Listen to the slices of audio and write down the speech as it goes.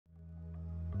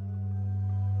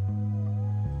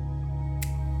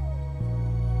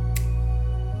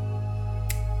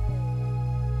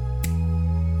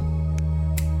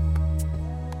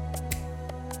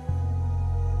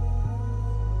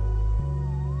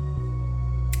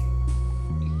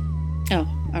Oh,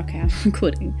 okay, I'm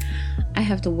recording. I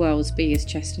have the world's biggest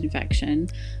chest infection,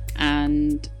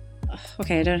 and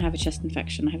okay, I don't have a chest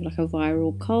infection. I have like a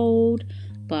viral cold,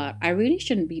 but I really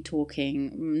shouldn't be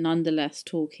talking. Nonetheless,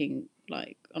 talking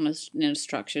like on in a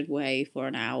structured way for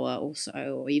an hour or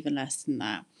so, or even less than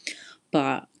that.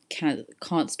 But can't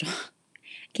stop.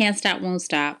 Can't stop, won't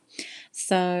stop.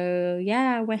 So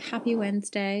yeah, we're happy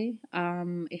Wednesday.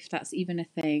 If that's even a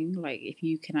thing, like if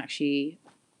you can actually,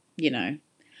 you know,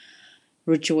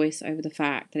 rejoice over the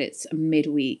fact that it's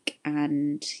midweek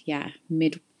and yeah,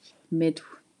 mid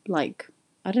like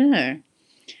I don't know.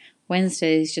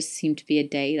 Wednesdays just seem to be a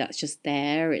day that's just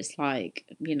there. It's like,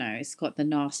 it's got the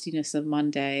nastiness of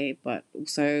Monday, but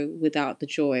also without the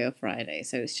joy of Friday.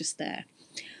 So it's just there.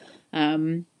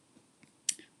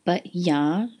 But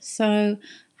yeah, so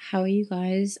how are you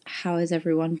guys? How has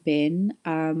everyone been?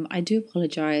 I do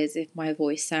apologize if my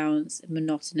voice sounds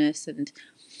monotonous and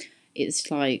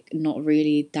it's like not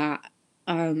really that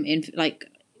in like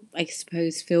I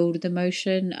suppose filled with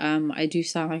emotion. I do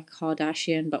sound like a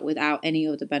Kardashian, but without any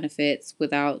of the benefits,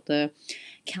 without the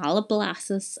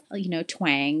Calabasas,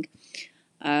 twang.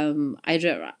 I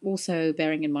don't, also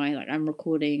bearing in mind like I'm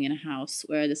recording in a house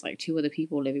where there's like two other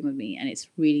people living with me, and it's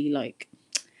really like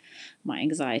my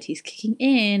anxiety is kicking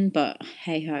in. But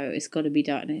hey ho, it's got to be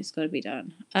done. It's got to be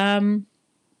done.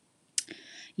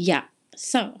 Yeah.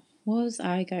 So what was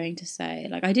I going to say?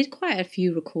 Like I did quite a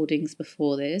few recordings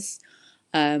before this,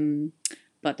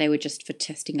 but they were just for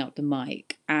testing out the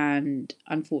mic, and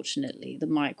unfortunately the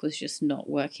mic was just not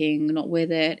working, not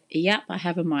with it. Yep, I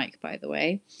have a mic, by the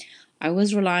way. I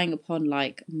was relying upon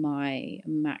like my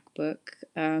MacBook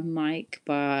mic,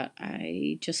 but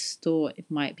I just thought it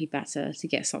might be better to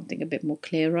get something a bit more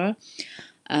clearer.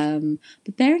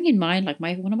 But bearing in mind, like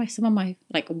one of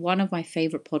my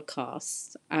favorite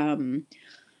podcasts.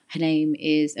 Her name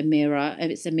is Amira,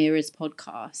 and it's Amira's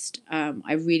podcast.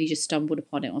 I really just stumbled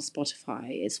upon it on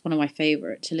Spotify. It's one of my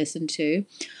favorite to listen to.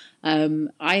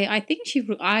 I think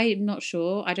I'm not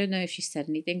sure. I don't know if she said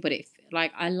anything, but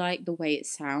I like the way it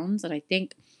sounds, and I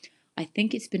think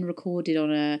it's been recorded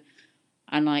on her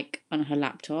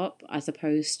laptop as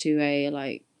opposed to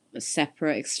a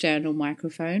separate external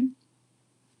microphone.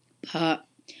 But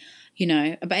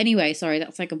anyway, sorry,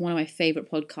 that's like one of my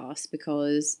favorite podcasts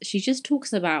because she just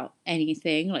talks about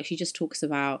anything. Like she just talks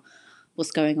about what's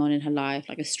going on in her life,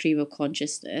 like a stream of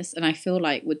consciousness. And I feel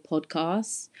like with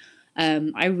podcasts,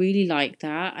 I really like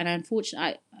that. And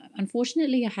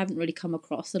unfortunately, I haven't really come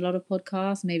across a lot of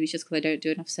podcasts. Maybe it's just because I don't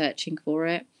do enough searching for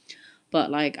it.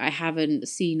 But like, I haven't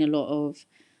seen a lot of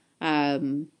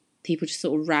people just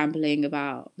sort of rambling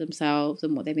about themselves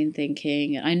and what they've been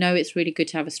thinking. And I know it's really good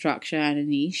to have a structure and a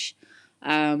niche.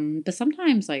 But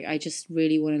sometimes like I just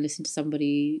really want to listen to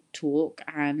somebody talk,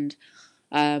 and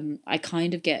I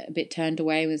kind of get a bit turned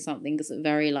away when something's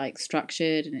very like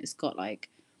structured and it's got like,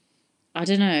 I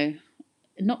don't know,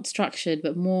 not structured,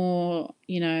 but more,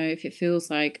 if it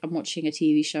feels like I'm watching a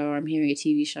TV show or I'm hearing a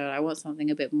TV show, I want something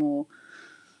a bit more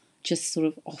just sort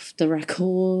of off the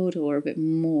record or a bit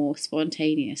more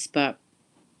spontaneous. But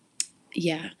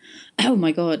yeah. Oh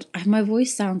my God. My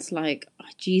voice sounds like, oh,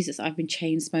 Jesus, I've been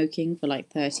chain smoking for like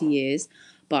 30 years.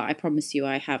 But I promise you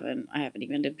I haven't. I haven't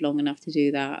even lived long enough to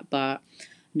do that. But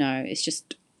no, it's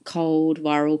just cold,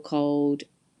 viral cold,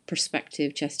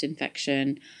 prospective chest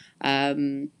infection.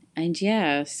 And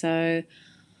yeah, so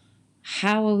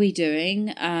how are we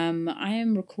doing? I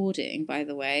am recording, by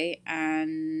the way,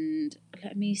 and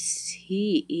let me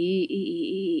see.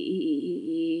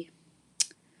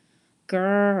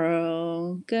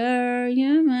 Girl,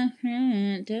 you're my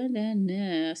friend. Da, da,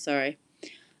 da. Sorry.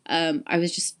 I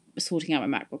was just sorting out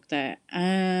my MacBook there.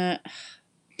 I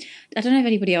don't know if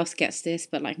anybody else gets this,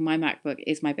 but like my MacBook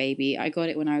is my baby. I got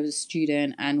it when I was a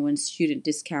student, and when student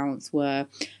discounts were,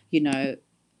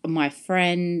 my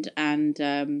friend,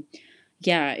 and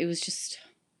yeah, it was just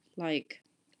like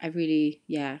I really,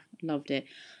 yeah, loved it.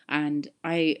 And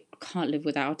I can't live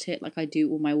without it. Like I do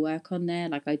all my work on there,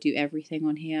 like I do everything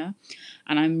on here.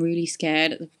 And I'm really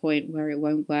scared at the point where it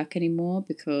won't work anymore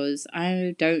because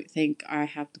I don't think I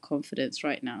have the confidence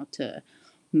right now to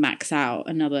max out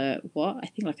another I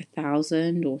think like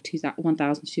 1,000 or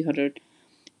 1,200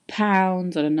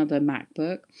 pounds on another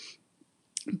MacBook.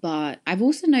 But I've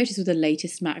also noticed with the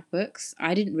latest MacBooks,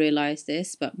 I didn't realize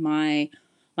this, but my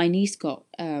niece got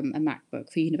a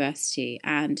MacBook for university,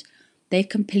 and they've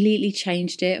completely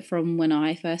changed it from when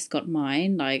I first got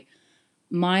mine. Like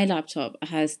my laptop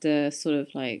has the sort of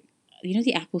like,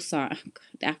 the Apple sign.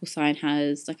 The Apple sign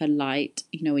has like a light.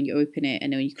 When you open it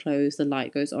and then when you close, the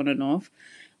light goes on and off.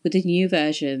 With the new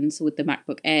versions, with the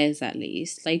MacBook Airs at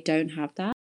least, they don't have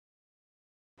that.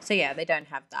 So yeah, they don't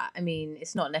have that. I mean,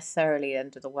 it's not necessarily the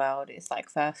end of the world. It's like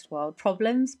first world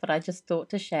problems, but I just thought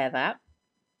to share that.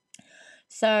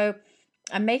 So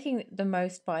I'm making the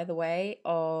most, by the way,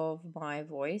 of my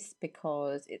voice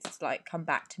because it's like come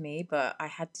back to me, but I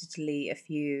had to delete a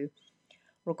few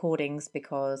recordings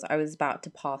because I was about to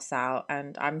pass out,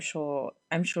 and I'm sure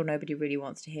nobody really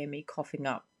wants to hear me coughing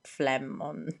up phlegm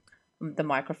on the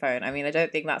microphone. I mean, I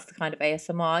don't think that's the kind of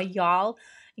ASMR y'all,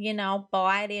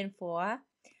 buy it in for.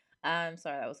 Sorry,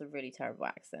 that was a really terrible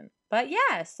accent. But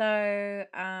yeah, so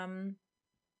I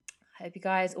hope you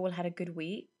guys all had a good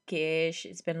week. Gish,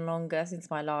 it's been longer since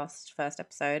my last first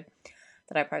episode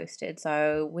that I posted.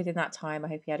 So within that time, I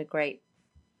hope you had a great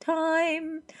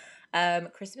time.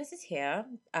 Christmas is here,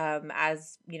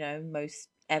 as most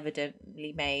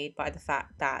evidently made by the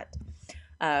fact that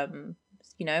um,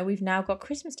 we've now got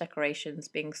Christmas decorations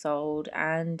being sold,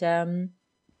 and I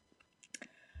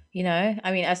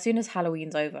mean, as soon as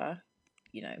Halloween's over,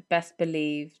 best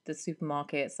believe the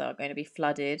supermarkets are going to be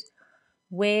flooded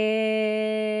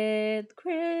with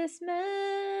Christmas.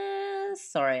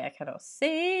 Sorry, I cannot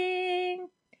sing,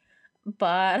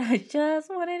 but I just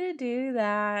wanted to do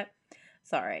that.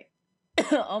 Sorry.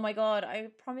 Oh my god, I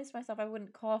promised myself I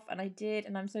wouldn't cough and I did,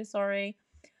 and I'm so sorry.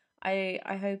 I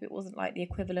hope it wasn't like the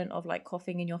equivalent of like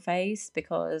coughing in your face,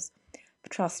 because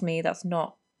trust me, that's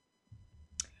not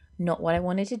what I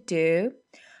wanted to do.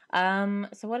 So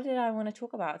what did I want to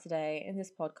talk about today in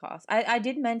this podcast? I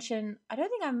did mention, I don't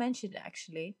think I mentioned it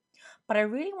actually, but I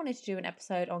really wanted to do an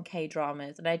episode on K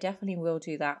dramas, and I definitely will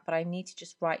do that, but I need to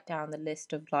just write down the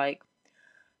list of like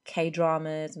K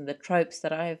dramas and the tropes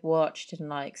that I've watched and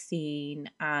like seen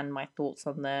and my thoughts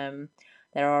on them.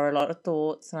 There are a lot of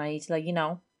thoughts, and I need to like,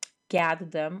 gather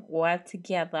them all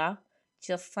together.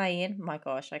 Just saying. My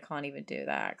gosh, I can't even do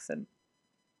that accent.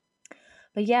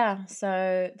 But yeah,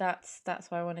 so that's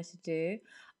what I wanted to do.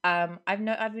 I've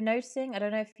been noticing, I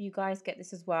don't know if you guys get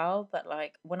this as well, but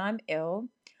like when I'm ill,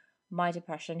 my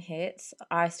depression hits,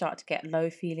 I start to get low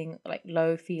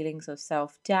feelings of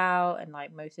self-doubt and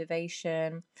like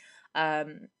motivation.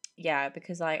 Yeah,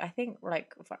 because like I think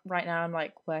like right now I'm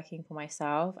like working for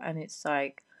myself, and it's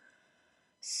like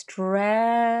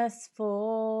stressful,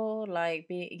 like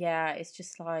yeah, it's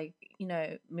just like,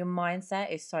 your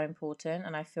mindset is so important,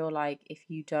 and I feel like if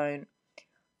you don't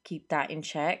keep that in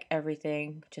check,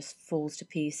 everything just falls to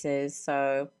pieces.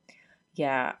 So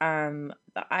yeah, I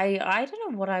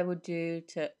don't know what I would do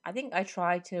to. I think I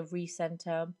try to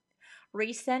recenter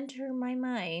my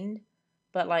mind,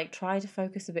 but like try to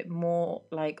focus a bit more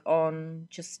like on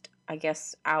just, I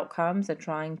guess, outcomes and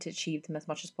trying to achieve them as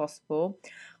much as possible.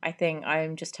 I think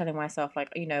I'm just telling myself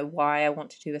like, why I want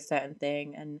to do a certain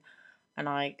thing, and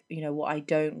like, what I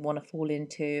don't want to fall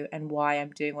into, and why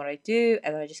I'm doing what I do,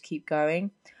 and then I just keep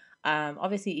going.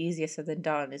 Obviously easier said than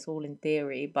done. It's all in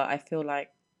theory, but I feel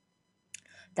like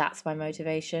that's my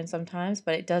motivation sometimes,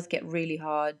 but it does get really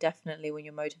hard, definitely, when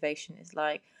your motivation is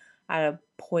like at a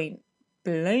point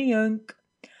blank.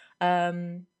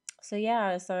 Um, so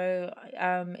yeah, so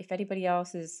if anybody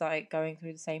else is like going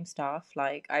through the same stuff,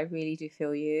 like I really do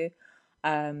feel you.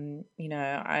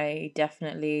 I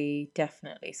definitely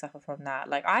suffer from that.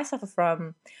 Like I suffer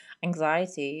from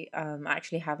anxiety. I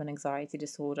actually have an anxiety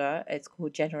disorder. It's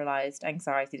called generalized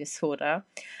anxiety disorder,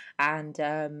 and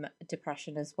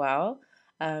depression as well.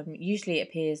 Usually it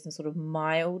appears in sort of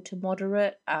mild to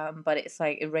moderate, but it's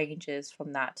like it ranges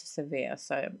from that to severe.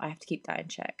 So I have to keep that in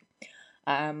check.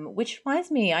 Which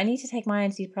reminds me, I need to take my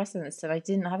antidepressants,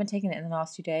 and I haven't taken it in the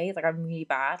last 2 days. Like I'm really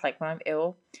bad. Like when I'm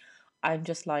ill, I'm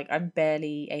just like I'm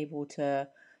barely able to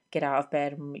get out of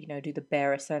bed and do the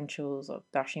bare essentials of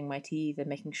brushing my teeth and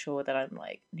making sure that I'm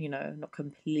like not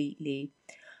completely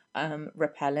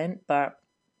repellent. But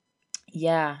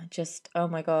yeah, just oh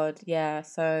my god, yeah.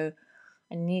 So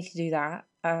I need to do that.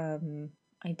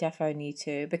 I definitely need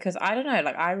to, because I don't know,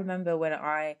 like I remember when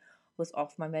I was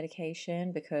off my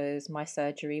medication because my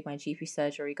GP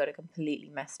surgery got it completely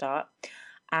messed up.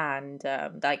 And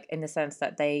like in the sense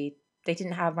that they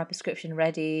didn't have my prescription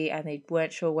ready, and they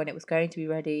weren't sure when it was going to be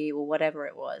ready or whatever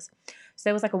it was. So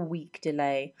there was like a week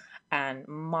delay, and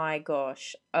my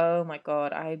gosh, oh my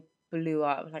god, I blew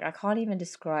up. Like I can't even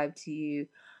describe to you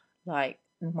like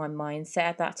my mindset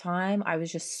at that time. I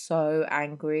was just so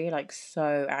angry, like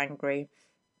so angry.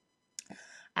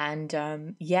 And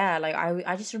yeah, like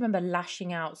I just remember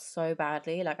lashing out so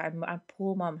badly. Like my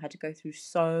poor mum had to go through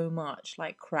so much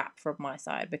like crap from my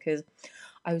side, because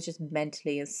I was just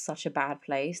mentally in such a bad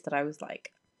place that I was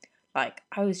like I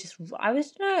was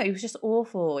no, it was just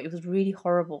awful. It was really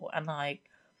horrible, and like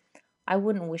I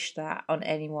wouldn't wish that on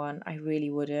anyone. I really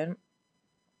wouldn't.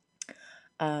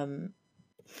 Um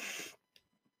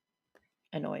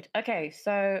annoyed. Okay,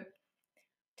 so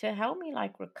to help me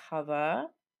like recover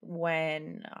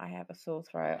when I have a sore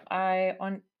throat,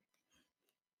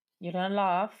 you're gonna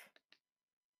laugh.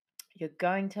 You're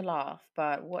going to laugh,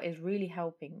 but what is really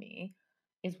helping me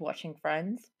is watching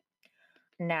Friends.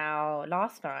 Now,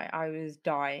 last night I was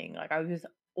dying. Like I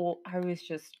was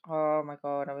just, oh my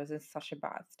God, I was in such a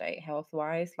bad state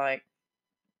health-wise. Like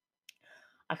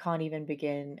I can't even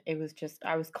begin. It was just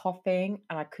I was coughing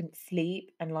and I couldn't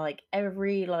sleep, and like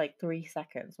every like 3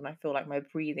 seconds when I feel like my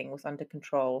breathing was under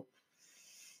control,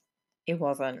 it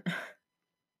wasn't.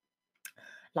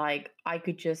 Like I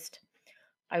could just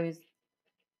I was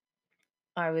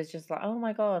I was just like, oh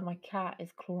my God, my cat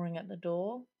is clawing at the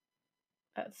door.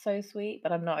 That's so sweet,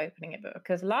 but I'm not opening it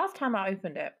because last time I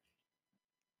opened it,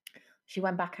 she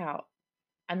went back out.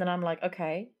 And then I'm like,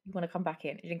 okay, you want to come back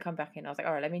in? She didn't come back in. I was like,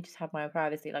 all right, let me just have my own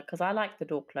privacy. Like, because I like the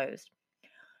door closed.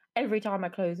 Every time I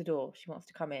close the door, she wants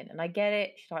to come in. And I get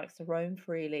it. She likes to roam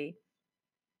freely.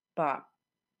 But,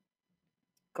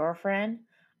 girlfriend,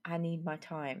 I need my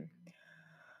time.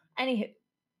 Anywho,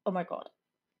 oh my God.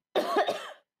 I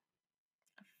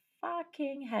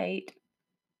fucking hate.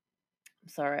 I'm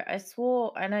sorry. I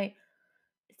swore, and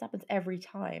this happens every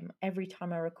time. Every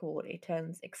time I record, it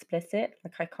turns explicit.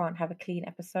 Like, I can't have a clean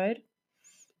episode.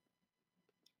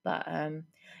 But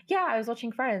yeah, I was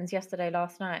watching Friends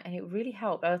last night, and it really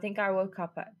helped. I think I woke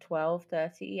up at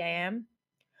 12:30 a.m.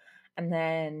 and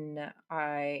then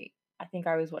I think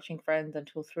I was watching Friends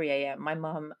until 3 a.m. My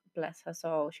mum, bless her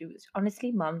soul, she was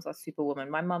honestly, mums are superwoman.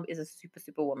 My mum is a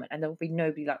super woman, and there will be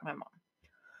nobody like my mum.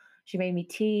 She made me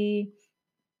tea,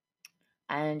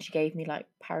 and she gave me like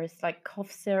Paris like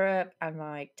cough syrup and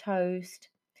like toast,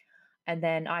 and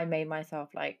then I made myself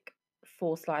like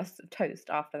 4 slices of toast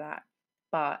after that.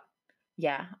 But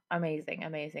yeah, amazing,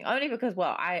 amazing. Only because,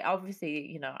 well, I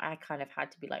obviously, I kind of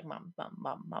had to be like, mum,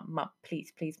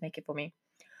 please make it for me.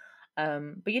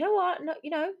 But you know what?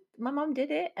 No, my mum did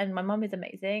it, and my mum is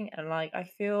amazing, and like I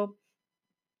feel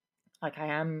like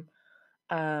yeah,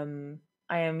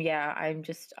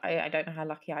 I don't know how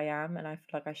lucky I am, and I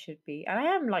feel like I should be, and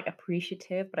I am like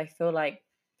appreciative, but I feel like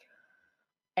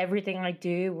everything I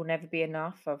do will never be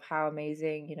enough of how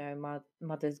amazing,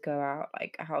 mothers go out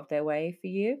of their way for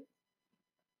you.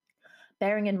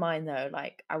 Bearing in mind though,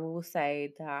 like I will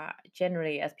say that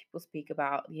generally as people speak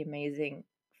about the amazing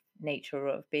nature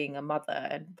of being a mother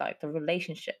and like the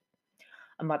relationship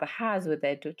a mother has with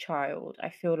their child, I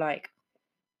feel like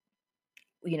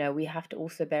we have to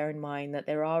also bear in mind that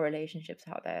there are relationships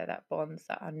out there, that bonds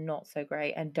that are not so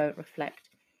great and don't reflect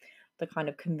the kind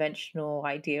of conventional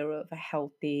idea of a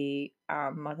healthy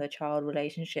mother-child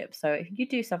relationship. So if you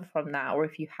do suffer from that, or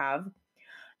if you have,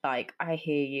 like, I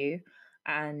hear you,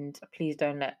 and please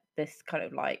don't let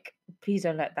please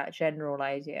don't let that general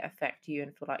idea affect you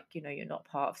and feel like, you're not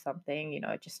part of something,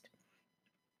 just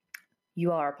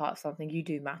you are a part of something, you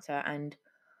do matter, and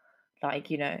like,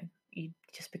 you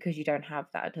just because you don't have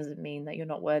that doesn't mean that you're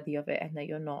not worthy of it and that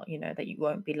you're not, that you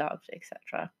won't be loved,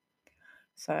 etc.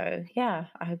 So yeah,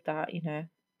 I hope that,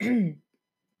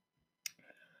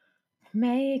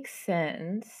 makes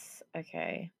sense.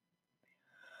 Okay.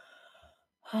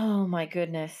 Oh my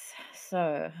goodness.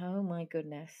 Oh my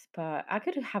goodness. But I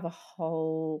could have a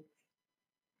whole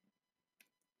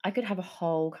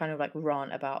kind of like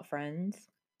rant about Friends,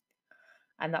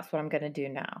 and that's what I'm going to do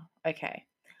now. Okay.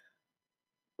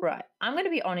 Right. I'm going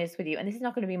to be honest with you, and this is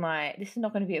not going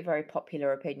to be a very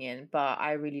popular opinion, but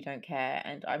I really don't care,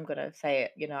 and I'm going to say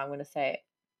it, I'm going to say it.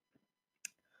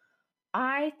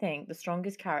 I think the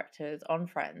strongest characters on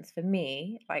Friends for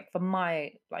me, like for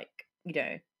my like,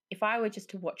 if I were just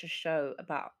to watch a show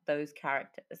about those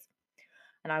characters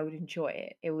and I would enjoy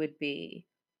it, it would be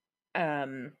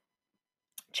um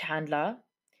Chandler,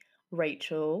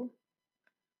 Rachel,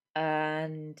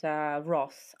 and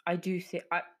Ross. I do see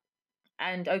I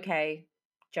and okay,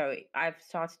 Joey. I've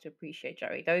started to appreciate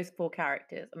Joey. Those four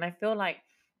characters, and I feel like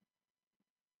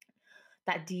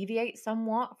that deviates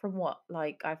somewhat from what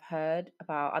like I've heard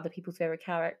about other people's favorite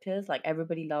characters. Like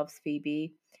everybody loves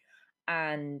Phoebe,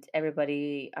 and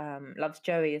everybody loves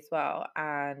Joey as well.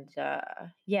 And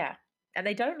yeah, and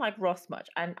they don't like Ross much,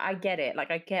 and I get it.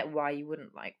 Like I get why you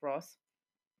wouldn't like Ross.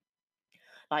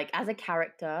 Like as a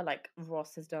character, like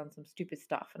Ross has done some stupid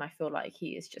stuff, and I feel like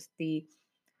he is just the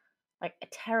like a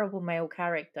terrible male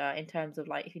character in terms of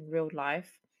like in real life,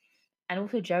 and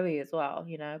also Joey as well,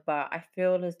 But I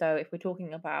feel as though if we're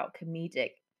talking about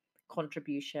comedic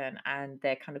contribution and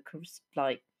their kind of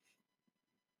like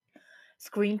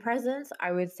screen presence,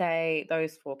 I would say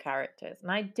those four characters.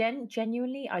 And I didn't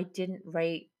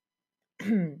rate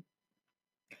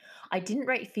I didn't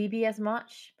rate Phoebe as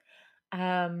much.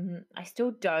 I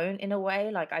still don't in a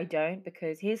way, like I don't,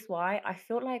 because here's why. I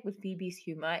feel like with Phoebe's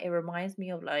humor, it reminds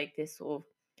me of like this sort of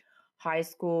high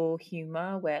school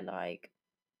humor where like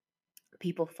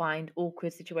people find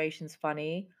awkward situations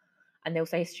funny and they'll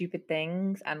say stupid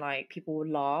things and like people will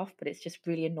laugh, but it's just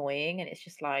really annoying and it's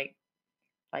just like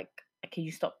can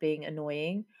you stop being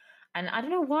annoying? And I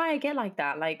don't know why I get like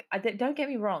that. Like don't get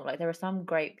me wrong, like there are some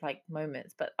great like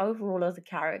moments, but overall as a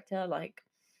character, like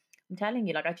I'm telling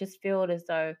you, like I just feel as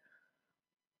though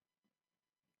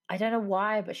I don't know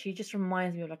why, but she just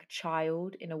reminds me of like a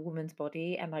child in a woman's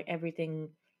body, and like everything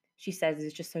she says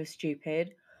is just so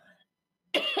stupid.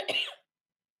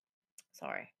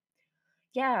 Sorry.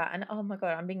 Yeah, and oh my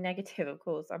god, I'm being negative, of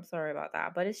course. I'm sorry about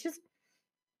that. But it's just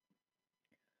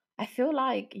I feel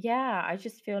like, yeah, I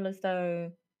just feel as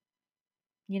though,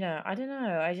 I don't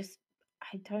know. I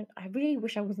really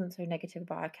wish I wasn't so negative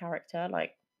about her character.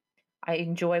 Like I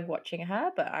enjoy watching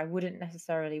her, but I wouldn't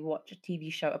necessarily watch a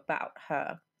TV show about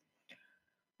her.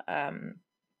 Um,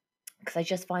 because I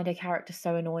just find her character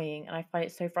so annoying and I find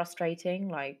it so frustrating.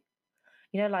 Like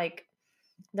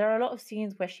there are a lot of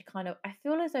scenes where she kind of I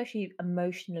feel as though she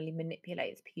emotionally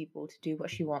manipulates people to do what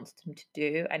she wants them to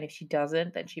do. And if she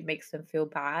doesn't, then she makes them feel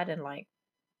bad. And like,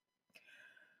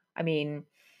 I mean,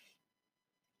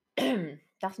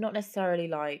 that's not necessarily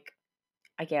like,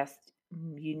 I guess,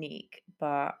 unique,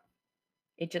 but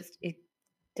it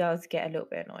does get a little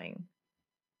bit annoying.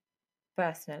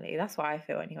 Personally, that's what I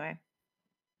feel anyway.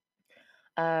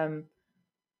 Um,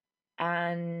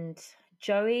 and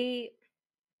Joey,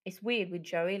 it's weird with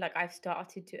Joey. Like I've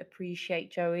started to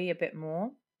appreciate Joey a bit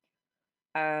more.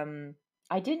 Um,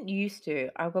 I didn't used to.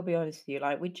 I'll go be honest with you.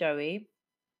 Like with Joey,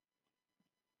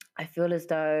 I feel as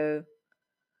though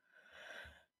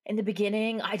in the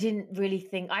beginning, I didn't really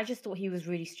think. I just thought he was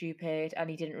really stupid, and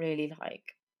he didn't really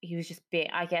like. He was just bit.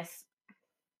 I guess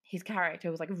his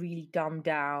character was like really dumbed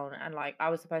down, and like I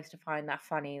was supposed to find that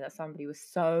funny that somebody was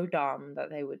so dumb that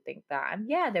they would think that. And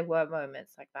yeah, there were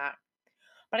moments like that.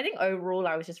 But I think overall,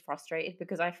 I was just frustrated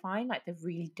because I find like the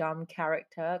really dumb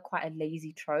character quite a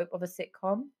lazy trope of a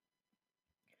sitcom.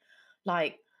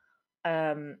 Like,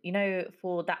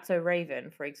 for That's So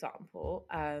Raven, for example.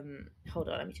 Hold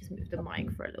on, let me just move the mic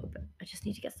for a little bit. I just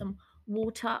need to get some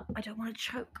water. I don't want to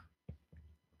choke.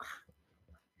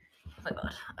 Oh my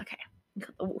god. Okay,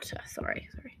 got the water. Sorry.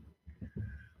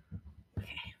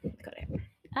 Okay, got it.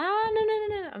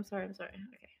 No. I'm sorry. Okay.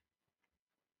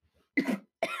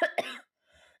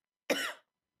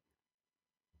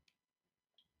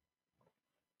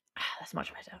 That's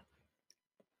much better.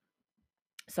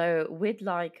 So with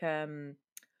like what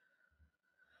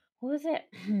was it?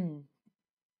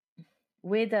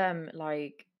 With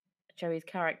like Joey's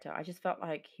character, I just felt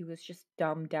like he was just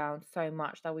dumbed down so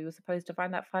much that we were supposed to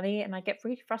find that funny, and I get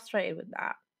really frustrated with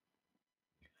that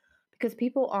because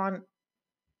people aren't.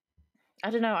 I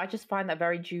don't know. I just find that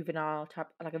very juvenile type,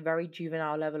 like a very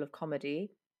juvenile level of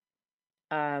comedy.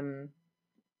 Um,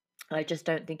 I just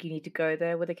don't think you need to go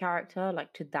there with a character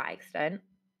like to that extent.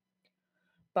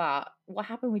 But what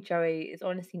happened with Joey is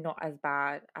honestly not as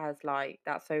bad as like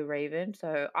That's So Raven.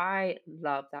 So I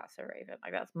love That's So Raven.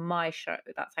 Like that's my show.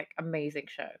 That's like amazing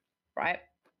show, right?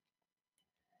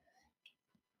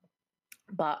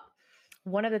 But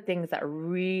one of the things that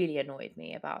really annoyed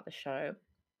me about the show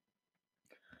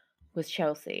was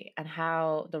Chelsea and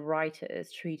how the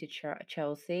writers treated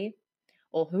Chelsea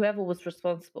or whoever was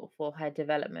responsible for her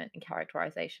development and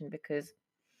characterization because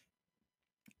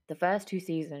the first two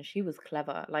seasons she was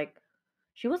clever. Like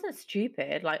she wasn't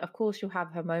stupid. Like of course she'll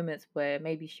have her moments where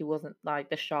maybe she wasn't like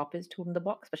the sharpest tool in the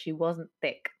box, but she wasn't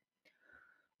thick,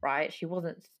 right? She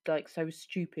wasn't like so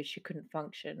stupid she couldn't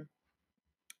function.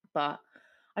 But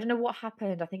I don't know what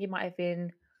happened. I think it might have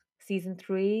been season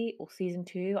 3 or season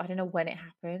 2. I don't know when it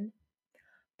happened,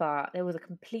 but there was a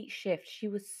complete shift. She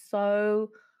was so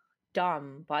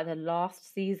dumb by the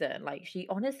last season. Like she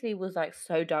honestly was like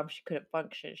so dumb she couldn't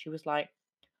function. She was like,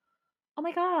 "Oh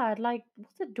my god, like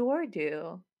what's the door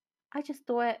do? I just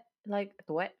thought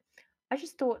I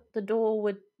just thought the door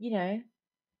would,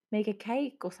 make a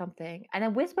cake or something." And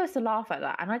then we're supposed to laugh at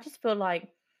that. And I just feel like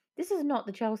this is not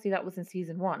the Chelsea that was in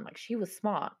season 1. Like she was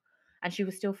smart and she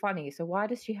was still funny. So why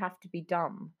does she have to be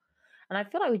dumb? And I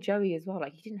feel like with Joey as well,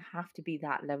 like he didn't have to be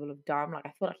that level of dumb. Like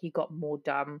I feel like he got more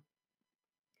dumb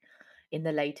in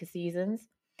the later seasons.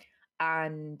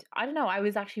 And I don't know, I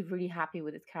was actually really happy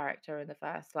with his character in the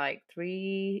first like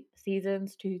 3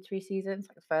 seasons, 2, 3 seasons,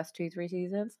 like the first 2, 3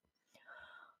 seasons.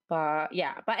 But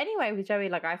yeah, but anyway, with Joey,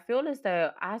 like I feel as though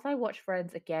as I watch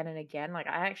Friends again and again, like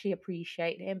I actually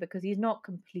appreciate him because he's not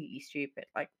completely stupid,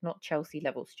 like not Chelsea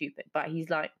level stupid, but he's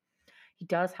like he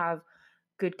does have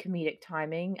good comedic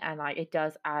timing, and like it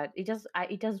does like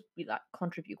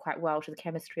contribute quite well to the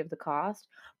chemistry of the cast.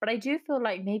 But I do feel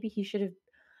like maybe they should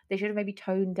have maybe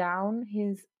toned down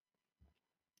his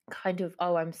kind of,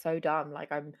 oh, I'm so dumb,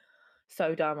 like I'm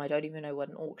so dumb, I don't even know what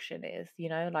an auction is, you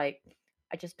know? Like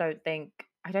I just don't think,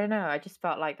 I don't know, I just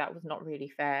felt like that was not really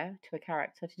fair to a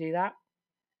character to do that.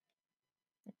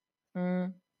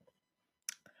 Mm.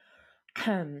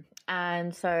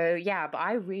 And so yeah, but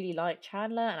I really like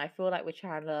Chandler, and I feel like with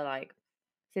Chandler, like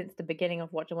since the beginning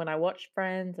of watching, when I watched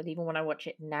Friends, and even when I watch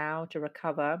it now to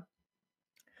recover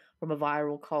from a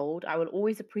viral cold, I will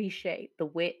always appreciate the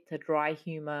wit, the dry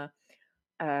humor.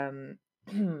 Um,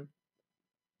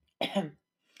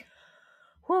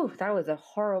 Whew, that was a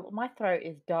horrible. My throat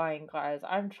is dying, guys.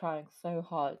 I'm trying so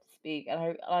hard to speak,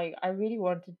 and I really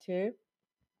wanted to,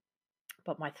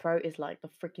 but my throat is like the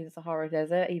freaking Sahara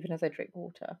Desert, even as I drink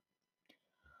water.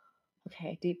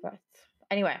 Okay, deep breaths.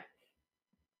 Anyway,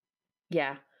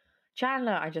 yeah,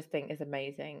 Chandler, I just think is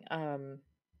amazing.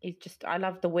 He's just, I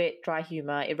love the wit, dry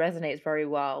humor. It resonates very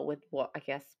well with what I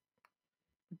guess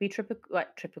would be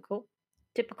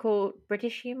typical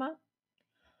British humor.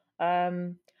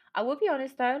 Um, I will be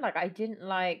honest though, like I didn't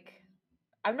like.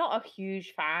 I'm not a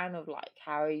huge fan of like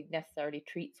how he necessarily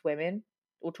treats women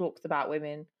or talks about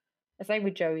women. The same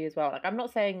with Joey as well. Like I'm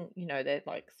not saying, they're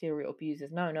like serial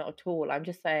abusers. No, not at all. I'm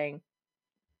just saying,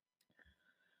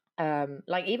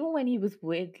 like even when he was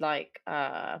with like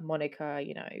Monica,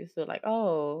 he was sort of like,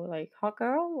 oh, like hot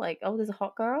girl, like, oh, there's a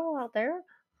hot girl out there.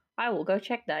 I will go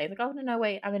check that. He's like, oh no,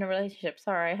 wait, I'm in a relationship.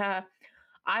 Sorry. Huh.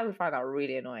 I would find that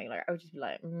really annoying. Like I would just be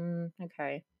like,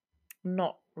 okay.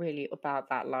 Not really about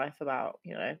that life, about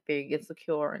being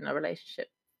insecure in a relationship,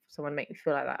 someone make me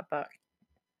feel like that.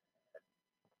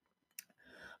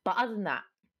 But other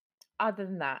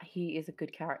than that, he is a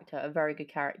good character, a very good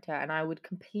character, and I would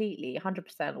completely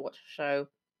 100% watch a show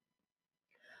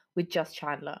with just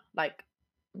Chandler, like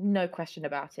no question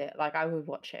about it. Like I would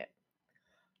watch it.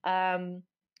 um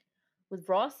with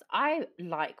Ross, I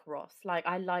like Ross. Like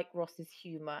I like Ross's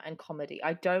humor and comedy.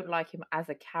 I don't like him as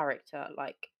a character,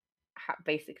 like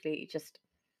basically just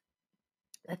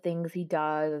the things he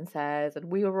does and says,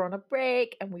 and we were on a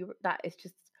break, and that is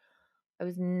just, I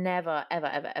was never ever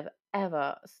ever ever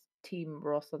ever team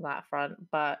Ross on that front.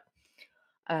 But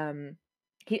um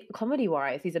he, comedy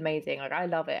wise, he's amazing. Like I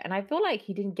love it, and I feel like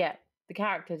the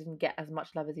character didn't get as much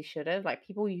love as he should have. Like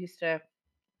people used to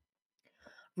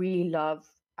really love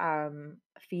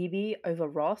Phoebe over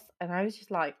Ross, and I was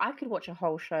just like, I could watch a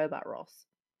whole show about Ross,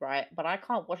 right? But I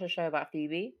can't watch a show about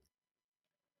Phoebe.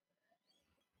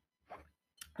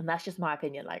 And that's just my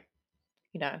opinion. Like,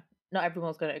 not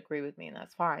everyone's going to agree with me, and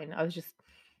that's fine. I just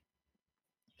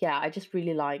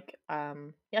really like,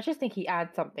 I just think he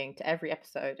adds something to every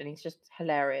episode, and he's just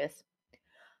hilarious.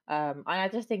 And I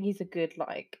just think he's a good,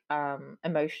 like,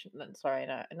 emotion. Sorry,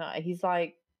 no, he's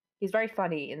very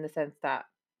funny in the sense that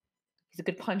he's a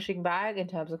good punching bag in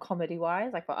terms of comedy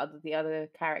wise, like for the other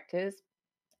characters.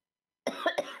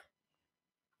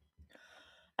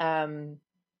 um,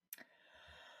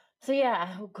 so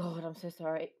yeah, oh god, I'm so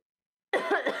sorry.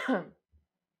 So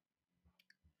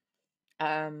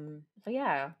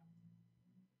yeah.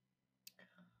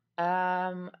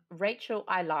 Rachel,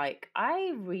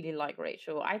 I really like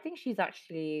Rachel. I think she's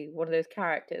actually one of those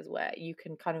characters where you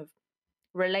can kind of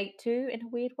relate to in a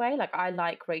weird way. Like I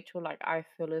like Rachel, like I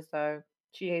feel as though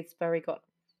she's a very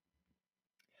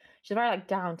like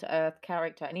down to earth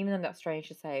character. And even though that's strange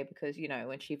to say, because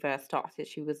when she first started,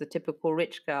 she was a typical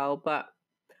rich girl. But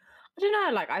I don't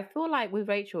know, like I feel like with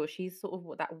Rachel, she's sort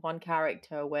of that one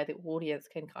character where the audience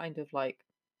can kind of like,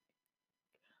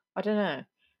 I don't know.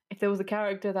 If there was a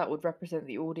character that would represent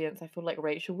the audience, I feel like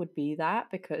Rachel would be that,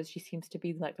 because she seems to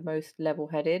be like the most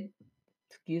level-headed.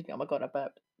 Excuse me. Oh my god, I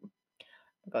burped. Oh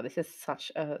my god, this is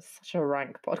such a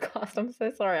rank podcast. I'm so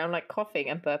sorry. I'm like coughing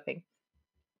and burping.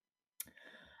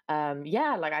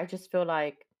 Yeah, like I just feel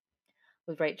like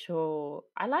with Rachel,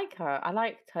 I like her. I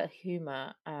liked her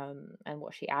humor, and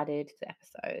what she added to the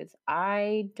episodes.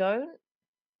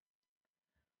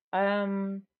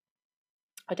 Um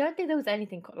I don't think there was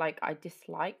anything like I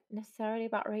disliked necessarily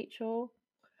about Rachel.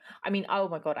 I mean, oh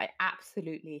my god, I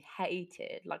absolutely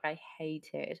hated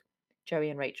Joey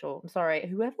and Rachel. I'm sorry,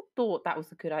 whoever thought that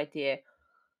was a good idea.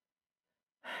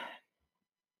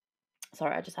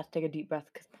 Sorry, I just had to take a deep breath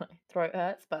because my throat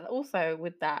hurts. But also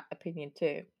with that opinion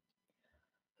too,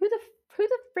 who the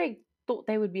frig thought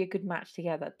they would be a good match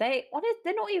together? They're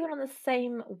not even on the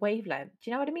same wavelength. Do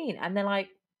you know what I mean? And they're like,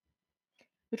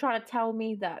 you're trying to tell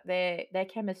me that their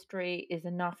chemistry is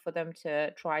enough for them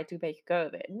to try to make a go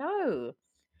of it. No,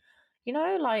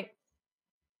 like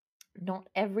not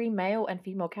every male and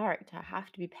female character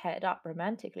have to be paired up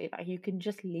romantically. Like you can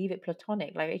just leave it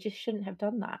platonic. Like it just shouldn't have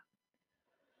done that.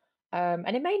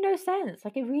 And it made no sense.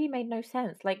 Like it really made no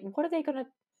sense. Like what are they gonna?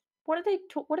 What are they?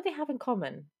 What do they have in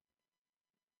common?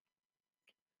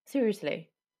 Seriously.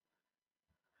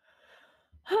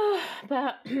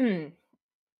 But I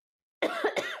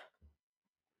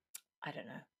don't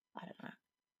know. I don't know.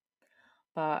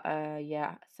 But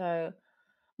yeah. So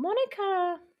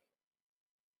Monica,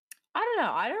 I don't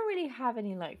know. I don't really have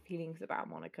any like feelings about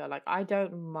Monica. Like I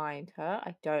don't mind her.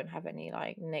 I don't have any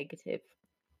like negative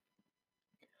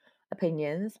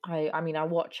opinions. I mean I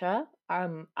watch her.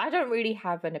 I don't really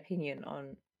have an opinion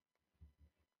on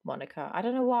Monica. I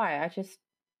don't know why.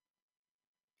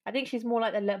 I think she's more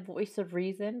like the voice of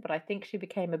reason, but I think she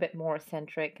became a bit more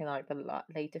eccentric in like the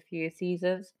later few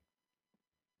seasons.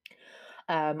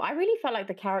 I really felt like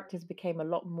the characters became a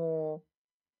lot more.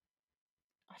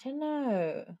 I don't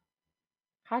know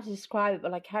how to describe it,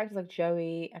 but like characters like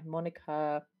Joey and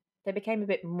Monica, they became a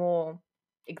bit more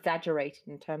exaggerated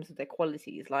in terms of their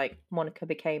qualities. Like Monica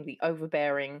became the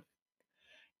overbearing,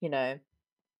 you know,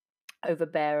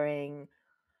 overbearing,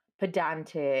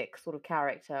 pedantic sort of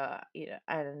character,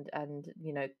 and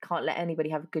can't let anybody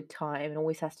have a good time and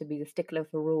always has to be the stickler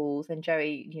for rules. And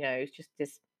Joey, is just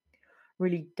this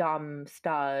really dumb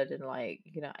stud and like,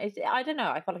 I don't know.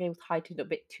 I felt like it was heightened a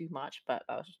bit too much, but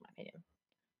that was just my opinion.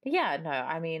 But yeah, no,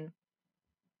 I mean,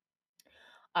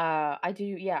 I do.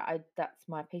 Yeah, I that's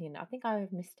my opinion. I think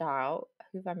I've missed out.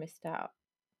 Who have I missed out?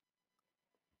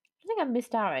 I don't think I've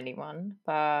missed out anyone,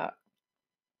 but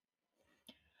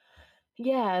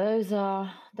yeah, those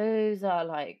are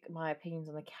like my opinions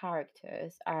on the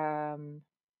characters.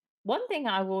 One thing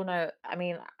I will know, I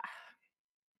mean,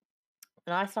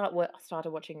 when I started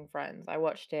watching Friends, I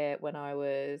watched it when I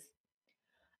was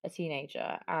a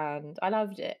teenager, and I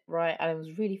loved it, right? And it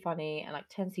was really funny, and like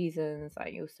 10 seasons,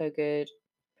 like it was so good.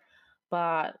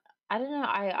 But I don't know.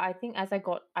 I think as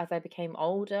I became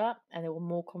older, and there were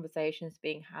more conversations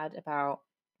being had about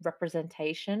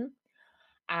representation,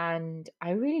 and I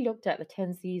really looked at the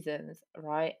 10 seasons,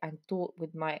 right, and thought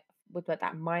with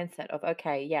that mindset of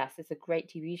okay, yes, it's a great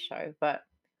TV show, but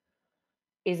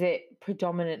is it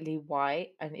predominantly white,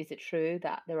 and is it true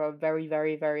that there are very,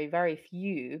 very, very, very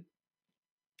few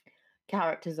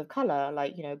characters of color,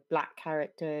 like black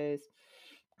characters,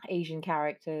 Asian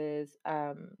characters,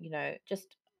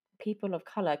 just people of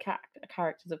color,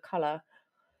 characters of color.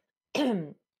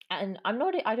 And I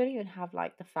don't even have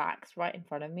like the facts right in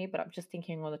front of me, but I'm just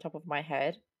thinking on the top of my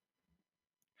head.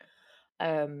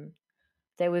 Um,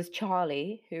 there was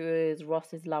Charlie, who is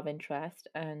Ross's love interest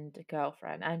and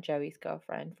girlfriend, and Joey's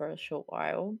girlfriend for a short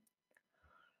while.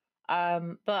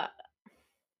 But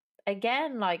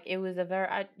again, like it was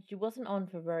she wasn't on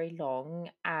for very long,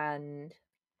 and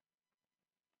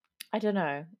I don't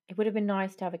know. It would have been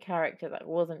nice to have a character that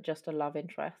wasn't just a love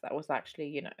interest, that was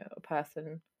actually, a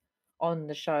person on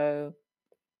the show,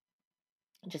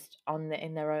 just on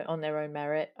their own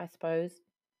merit, I suppose.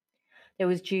 There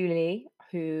was Julie,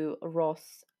 who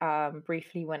Ross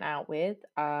briefly went out with,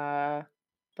 but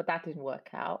that didn't work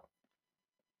out.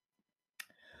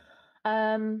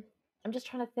 Um, I'm just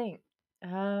trying to think.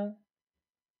 Uh,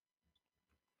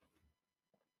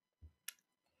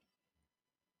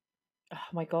 oh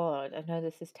my god, I know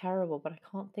this is terrible, but I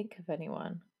can't think of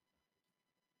anyone.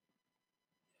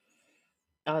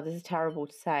 Oh, this is terrible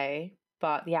to say,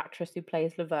 but the actress who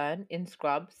plays Laverne in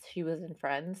Scrubs, she was in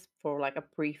Friends for like a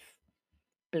brief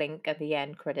blink at the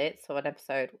end credits of an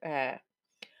episode where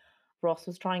Ross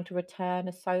was trying to return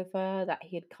a sofa that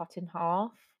he had cut in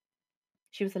half.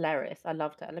 She was hilarious. I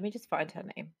loved her. Let me just find her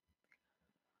name.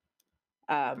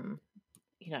 Um,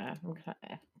 I'm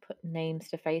gonna put names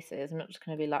to faces. I'm not just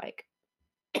gonna be like,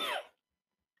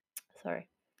 sorry,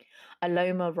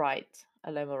 Aloma Wright.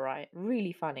 Aloma Wright.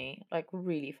 Really funny. Like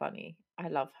really funny. I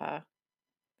love her.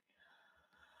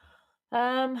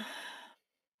 Um,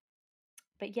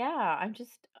 but yeah,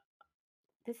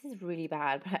 this is really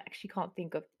bad, but I actually can't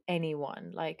think of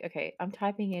anyone. Like, okay, I'm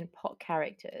typing in pot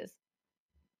characters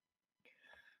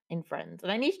in Friends.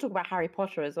 And I need to talk about Harry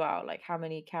Potter as well. Like, how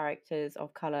many characters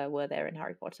of color were there in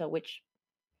Harry Potter? Which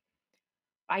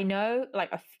I know,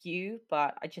 like, a few,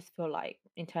 but I just feel like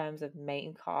in terms of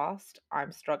main cast,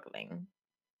 I'm struggling.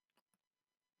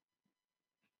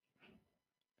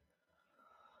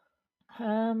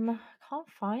 Can't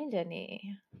find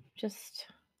any. Just,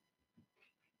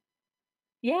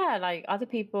 yeah, like other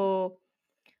people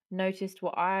noticed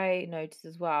what I noticed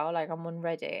as well. Like I'm on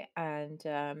Reddit, and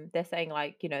they're saying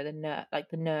like the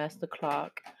nurse, the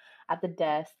clerk at the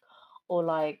desk, or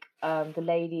like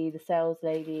the sales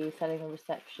lady selling the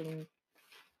reception.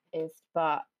 is,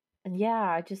 but yeah,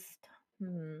 I just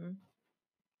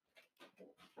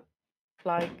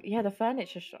like yeah, the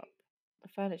furniture shop. The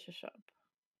furniture shop.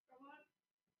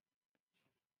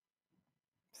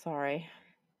 Sorry.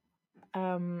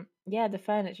 Yeah, the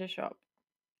furniture shop.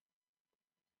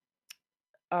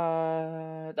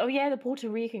 Oh yeah, the Puerto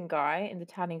Rican guy in the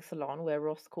tanning salon where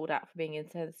Ross called out for being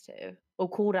insensitive, or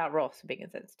called out Ross for being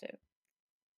insensitive.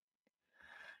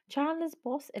 Chandler's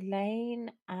boss,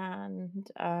 Elaine, and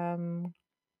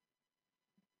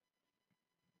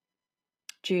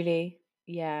Julie.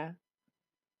 Yeah.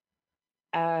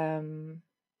 Um,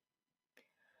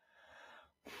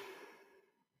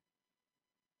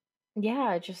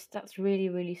 yeah, just that's really,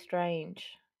 really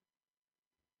strange.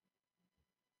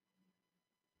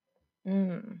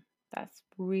 That's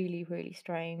really, really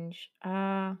strange.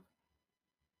 Oh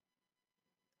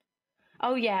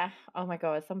yeah. Oh my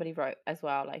God, somebody wrote as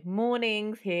well, like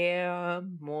morning's here,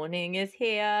 morning is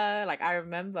here. Like I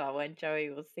remember when Joey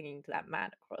was singing to that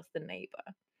man across the neighbor,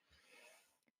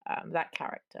 that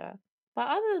character. But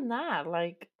other than that,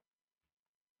 like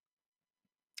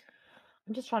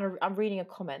I'm reading a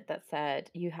comment that said,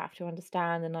 you have to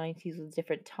understand the 90s was a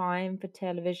different time for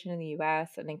television in the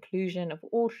US and inclusion of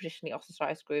all traditionally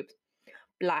ostracized groups,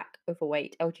 Black,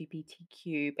 overweight,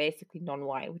 LGBTQ, basically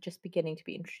non-white, were just beginning to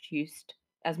be introduced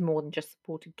as more than just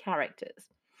supported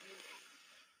characters.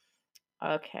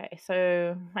 Okay,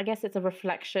 so I guess it's a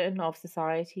reflection of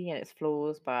society and its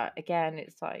flaws, but again,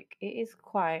 it's like it is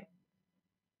quite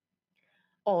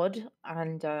odd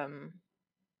and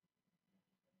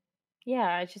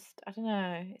yeah, I don't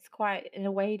know, it's quite in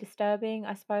a way disturbing,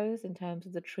 I suppose, in terms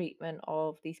of the treatment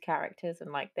of these characters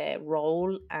and like their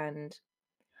role, and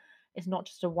it's not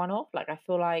just a one-off. Like I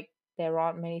feel like there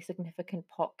aren't many significant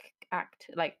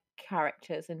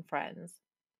characters in Friends.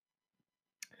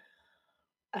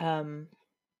 Um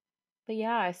but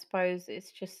yeah, I suppose it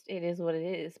is what it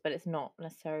is, but it's not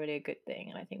necessarily a good thing.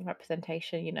 And I think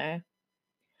representation,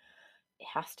 it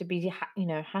has to be,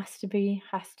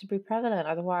 has to be prevalent.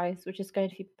 Otherwise, we're just going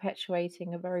to be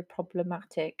perpetuating a very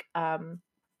problematic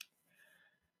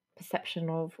perception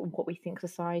of what we think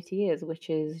society is, which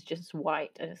is just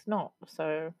white, and it's not.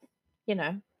 So, you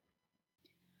know.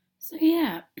 So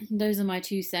yeah, those are my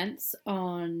 2 cents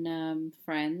on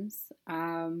Friends.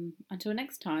 Until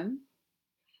next time,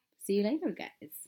 see you later, guys.